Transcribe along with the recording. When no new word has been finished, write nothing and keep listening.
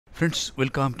Friends,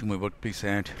 welcome to my workplace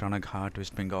at Ranaghat,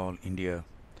 West Bengal, India.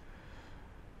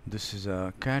 This is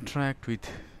a cataract with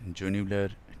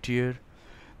jonular tear.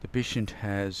 The patient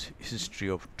has history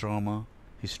of trauma,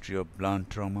 history of blunt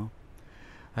trauma.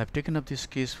 I have taken up this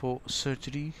case for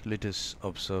surgery. Let us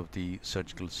observe the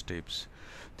surgical steps.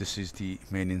 This is the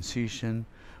main incision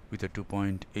with a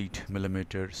 2.8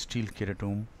 millimeter steel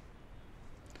keratome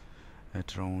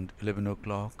at around 11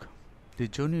 o'clock. The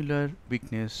jonular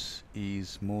weakness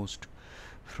is most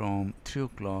from 3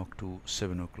 o'clock to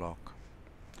 7 o'clock.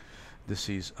 This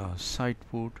is a side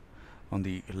port on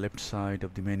the left side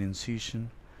of the main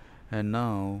incision, and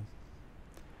now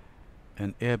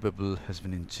an air bubble has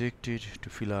been injected to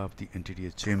fill up the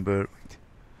anterior chamber,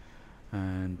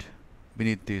 and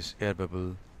beneath this air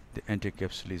bubble the anterior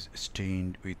capsule is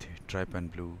stained with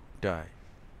trypan blue dye.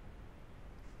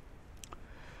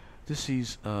 This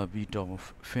is a bit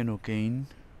of phenocane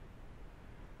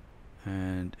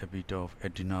and a bit of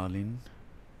adrenaline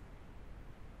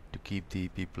to keep the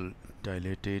pupil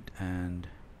dilated, and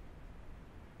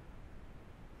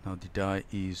now the dye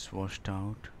is washed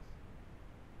out,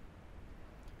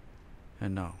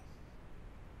 and now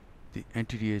the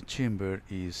anterior chamber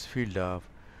is filled up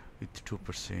with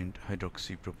 2%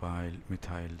 hydroxypropyl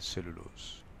methyl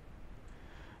cellulose.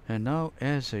 And now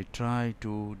as I try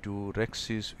to do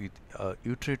rhexis with a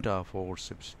utrata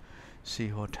forceps, see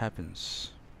what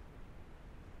happens.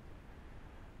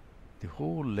 The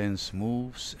whole lens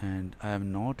moves and I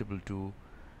am not able to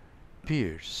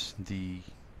pierce the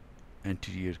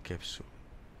anterior capsule.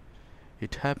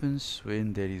 It happens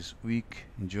when there is weak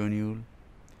zonule.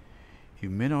 You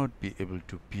may not be able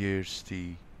to pierce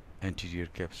the anterior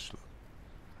capsule.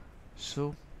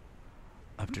 So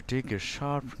I have to take a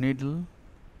sharp needle.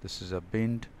 This is a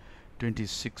bent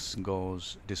 26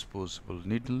 gauge disposable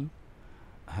needle.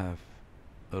 I have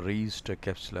raised a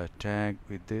capsular tag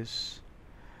with this,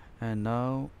 and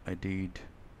now I did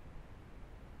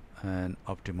an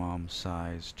optimum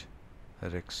sized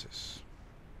rhexis.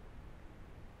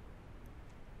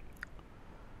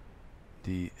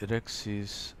 The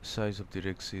size of the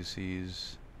rhexis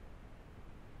is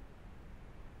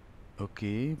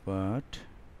okay, but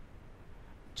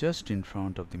just in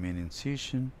front of the main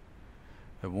incision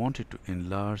I wanted to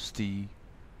enlarge the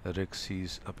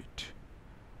rhexis a bit.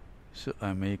 So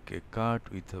I make a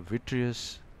cut with a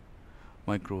vitreous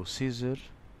micro scissor,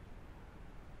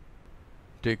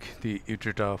 take the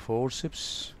utrata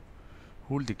forceps,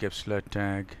 hold the capsular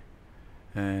tag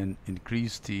and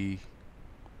increase the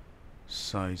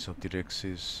size of the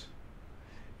rhexis,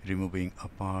 removing a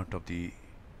part of the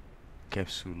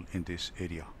capsule in this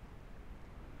area.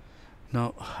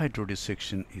 Now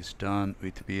hydrodissection is done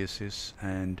with BSS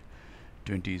and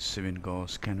 27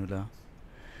 gauge cannula.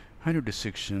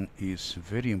 Hydrodissection is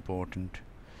very important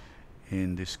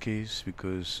in this case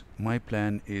because my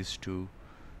plan is to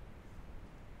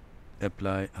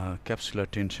apply a capsular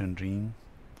tension ring,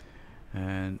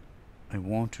 and I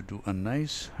want to do a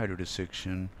nice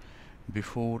hydrodissection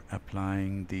before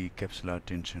applying the capsular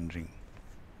tension ring.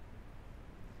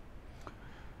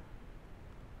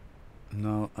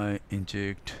 Now I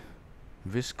inject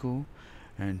visco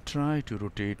and try to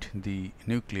rotate the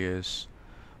nucleus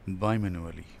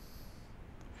bimanually,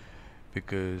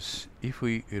 because if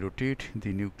we rotate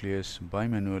the nucleus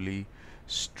bimanually,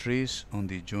 stress on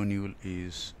the zonule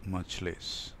is much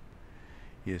less.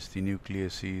 Yes, the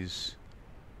nucleus is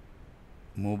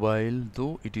mobile,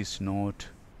 though it is not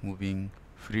moving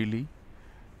freely,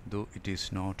 though it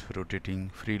is not rotating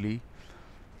freely,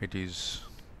 it is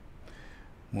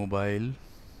mobile.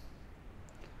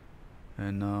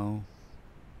 And now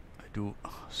I do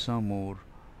some more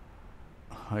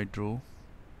hydro,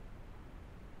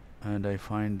 and I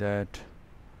find that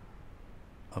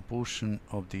a portion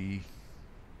of the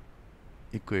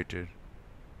equator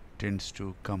tends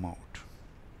to come out.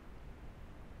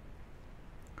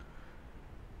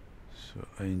 So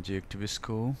I inject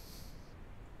visco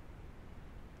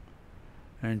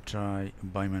and try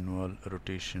bimanual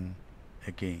rotation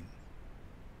again,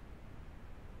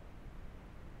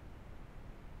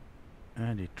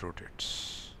 and it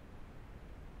rotates.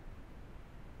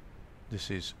 This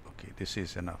is okay, this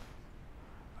is enough.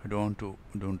 I don't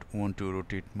want to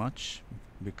rotate much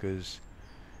because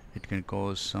it can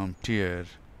cause some tear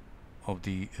of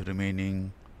the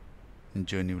remaining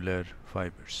jonular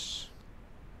fibers.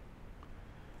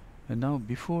 And now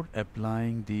before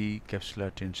applying the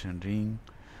capsular tension ring,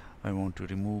 I want to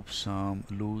remove some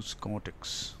loose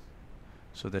cortex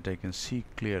so that I can see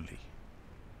clearly.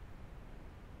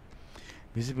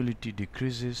 Visibility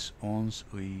decreases once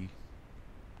we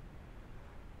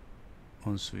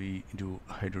do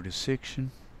hydrodissection.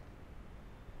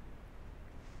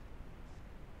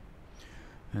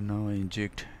 And now I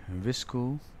inject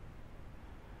visco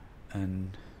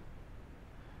and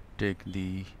take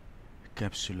the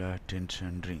capsular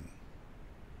tension ring.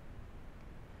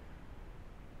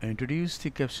 I introduce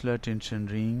the capsular tension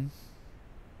ring,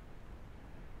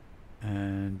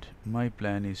 and my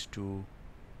plan is to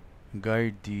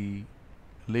guide the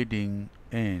leading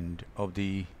end of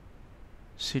the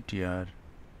CTR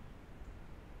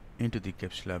into the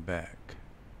capsular bag.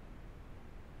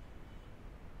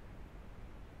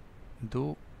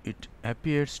 Though it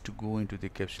appears to go into the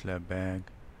capsular bag,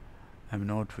 I'm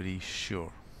not very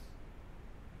sure.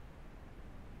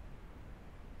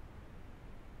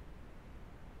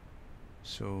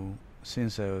 So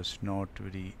since I was not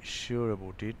very sure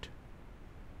about it,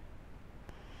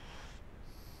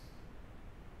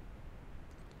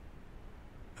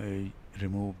 I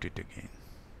removed it again.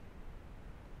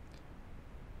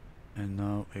 And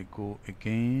now I go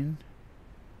again,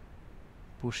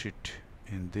 push it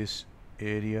in this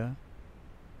area.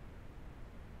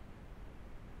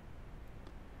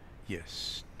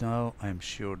 Yes, now I'm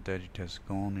sure that it has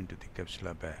gone into the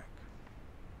capsular bag.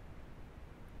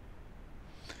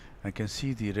 I can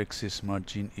see the rhexis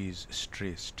margin is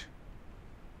stressed.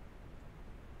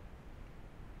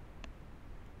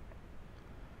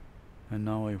 And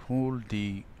now I hold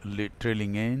the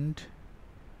trailing end,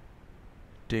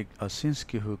 take a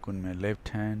Sinskey hook on my left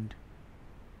hand,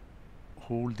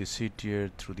 hold the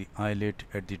CTR through the eyelet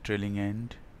at the trailing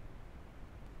end,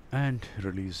 and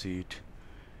release it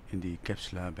in the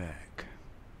capsular bag.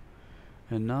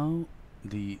 And now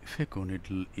the Phaco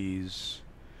needle is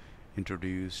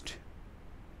introduced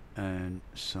and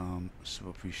some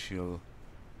superficial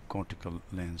cortical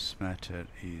lens matter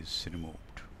is removed.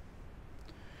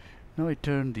 Now I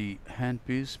turn the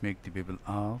handpiece, make the bevel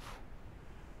off,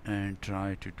 and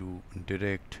try to do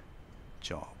direct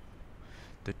job.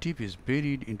 The tip is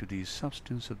buried into the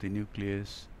substance of the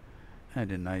nucleus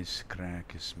and a nice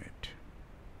crack is made.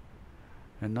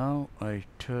 And now I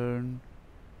turn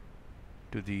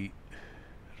to the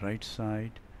right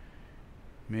side,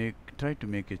 try to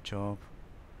make a job,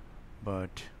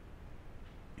 but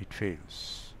it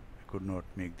fails. I could not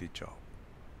make the job.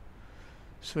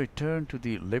 So I turn to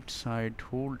the left side,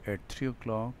 hold at 3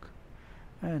 o'clock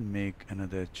and make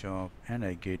another job, and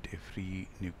I get a free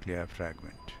nuclear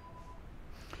fragment.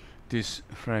 This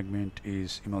fragment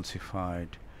is emulsified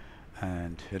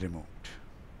and removed.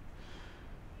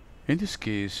 In this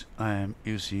case, I am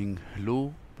using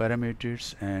low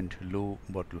parameters and low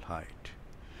bottle height.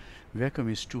 Vacuum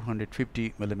is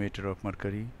 250 mm of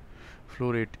mercury.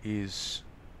 Flow rate is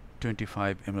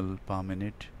 25 ml per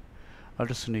minute.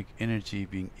 Ultrasonic energy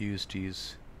being used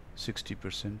is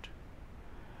 60%.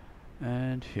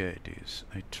 And here it is.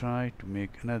 I try to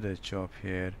make another job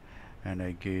here and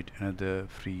I get another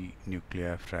free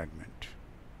nuclear fragment.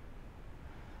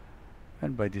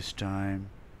 And by this time,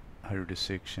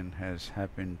 hydrodissection has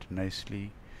happened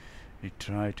nicely. I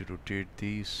try to rotate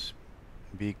this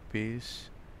big piece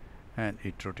and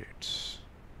it rotates.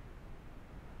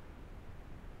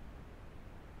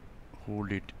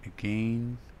 Hold it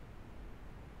again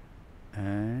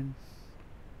and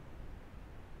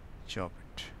chop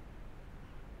it.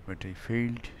 But I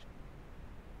failed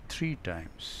 3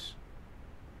 times.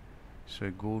 So I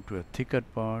go to a thicker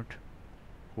part,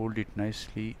 hold it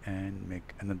nicely and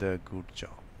make another good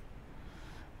job.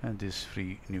 And this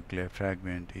free nuclear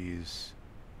fragment is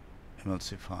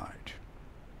emulsified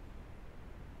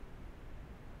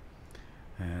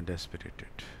and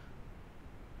aspirated.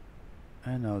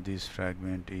 And now this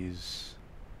fragment is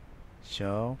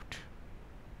chopped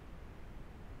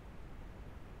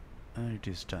and it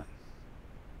is done.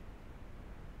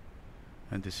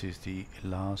 And this is the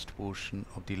last portion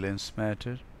of the lens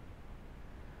matter.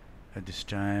 At this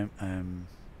time I am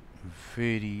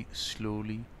very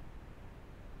slowly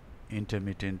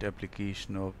intermittent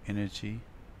application of energy,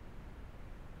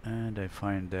 and I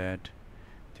find that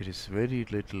there is very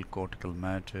little cortical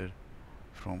matter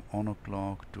from 1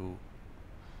 o'clock to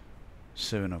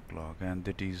 7 o'clock, and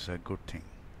that is a good thing.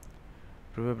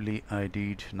 Probably I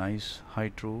did nice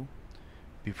hydro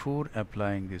before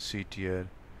applying the CTR,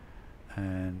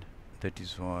 and that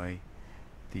is why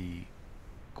the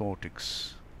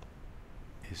cortex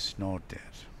is not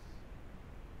there.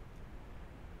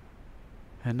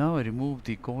 And now I remove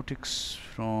the cortex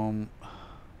from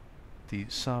the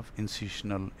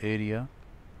sub-incisional area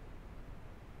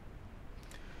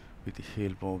with the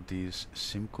help of this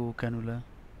Simcoe cannula,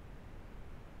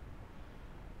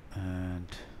 and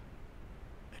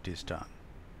it is done.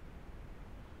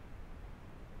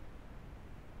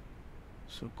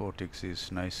 So cortex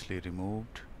is nicely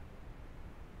removed.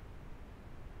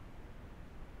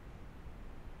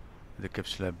 The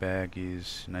capsular bag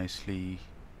is nicely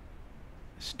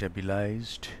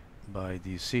stabilized by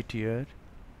the CTR,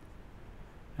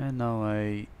 and now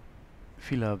I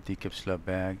fill up the capsular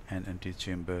bag and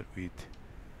antechamber with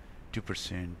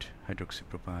 2%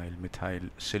 hydroxypropyl methyl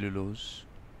cellulose,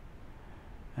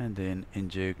 and then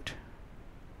inject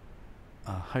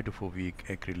a hydrophobic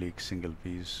acrylic single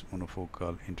piece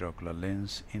monofocal intraocular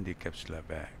lens in the capsular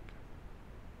bag,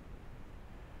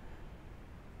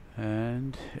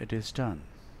 and it is done.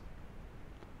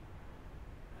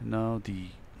 Now the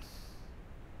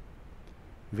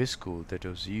visco that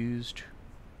was used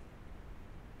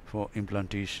for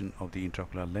implantation of the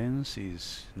intraocular lens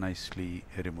is nicely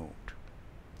removed.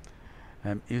 I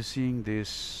am using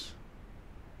this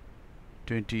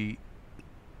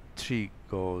 23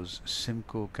 gauge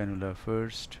Simcoe cannula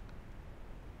first,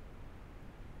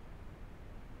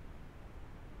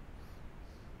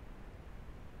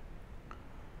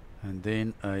 and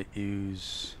then I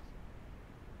use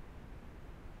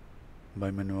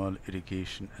bimanual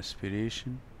irrigation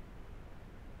aspiration,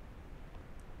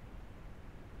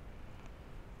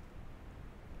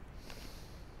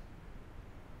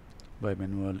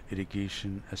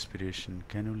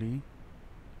 cannulae.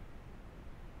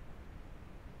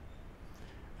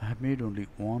 I have made only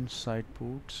one side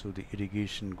port, so the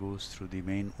irrigation goes through the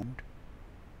main wound.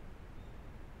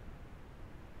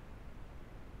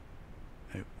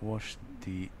 I wash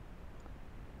the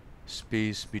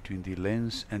space between the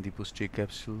lens and the posterior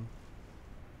capsule,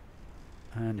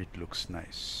 and it looks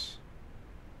nice.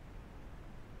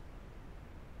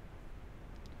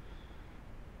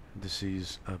 This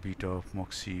is a bit of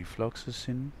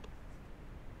moxifloxacin.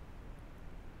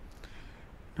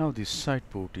 Now this side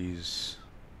port is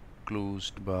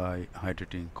closed by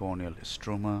hydrating corneal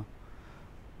stroma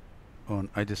on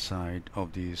either side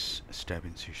of this stab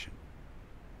incision.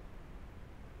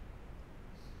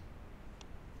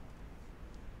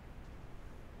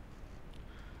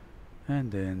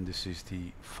 And then this is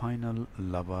the final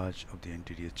lavage of the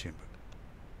anterior chamber.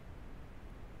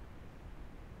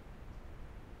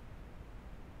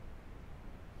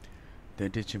 The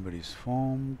anterior chamber is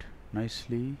formed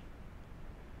nicely,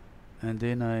 and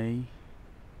then I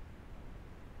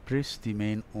press the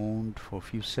main wound for a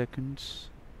few seconds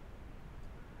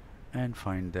and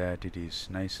find that it is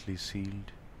nicely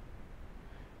sealed.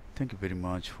 Thank you very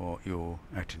much for your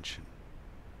attention.